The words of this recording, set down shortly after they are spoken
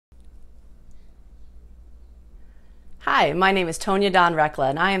Hi, my name is Tonya Dawn Recla,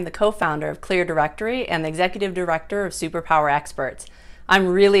 and I am the co-founder of Clear Directory and the executive director of Superpower Experts. I'm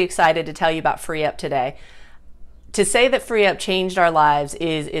really excited to tell you about FreeUp today. To say that FreeUp changed our lives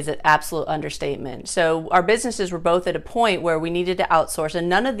is an absolute understatement. So our businesses were both at a point where we needed to outsource, and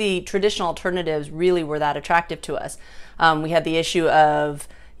none of the traditional alternatives really were that attractive to us. We had the issue of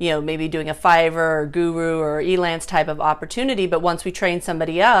maybe doing a Fiverr or Guru or Elance type of opportunity, but once we trained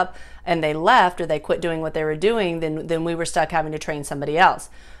somebody up and they left or they quit doing what they were doing, then we were stuck having to train somebody else.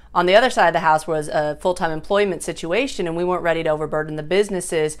 On the other side of the house was a full-time employment situation, and we weren't ready to overburden the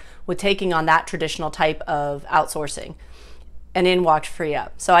businesses with taking on that traditional type of outsourcing. And in walked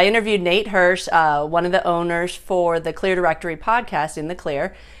FreeUp. So I interviewed Nate Hirsch, one of the owners for the Clear Directory podcast in the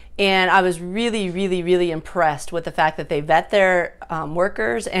Clear, and I was really impressed with the fact that they vet their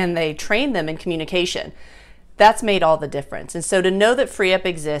workers and they train them in communication. That's made all the difference. And so to know that FreeUp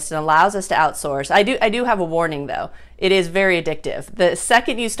exists and allows us to outsource, I do have a warning though. It is very addictive. The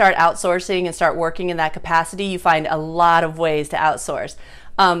second you start outsourcing and start working in that capacity, you find a lot of ways to outsource.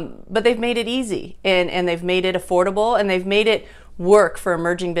 But they've made it easy and they've made it affordable and they've made it work for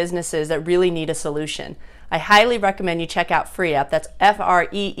emerging businesses that really need a solution. I highly recommend you check out FreeUp. That's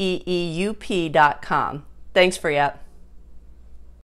FreeUp.com. Thanks, FreeUp.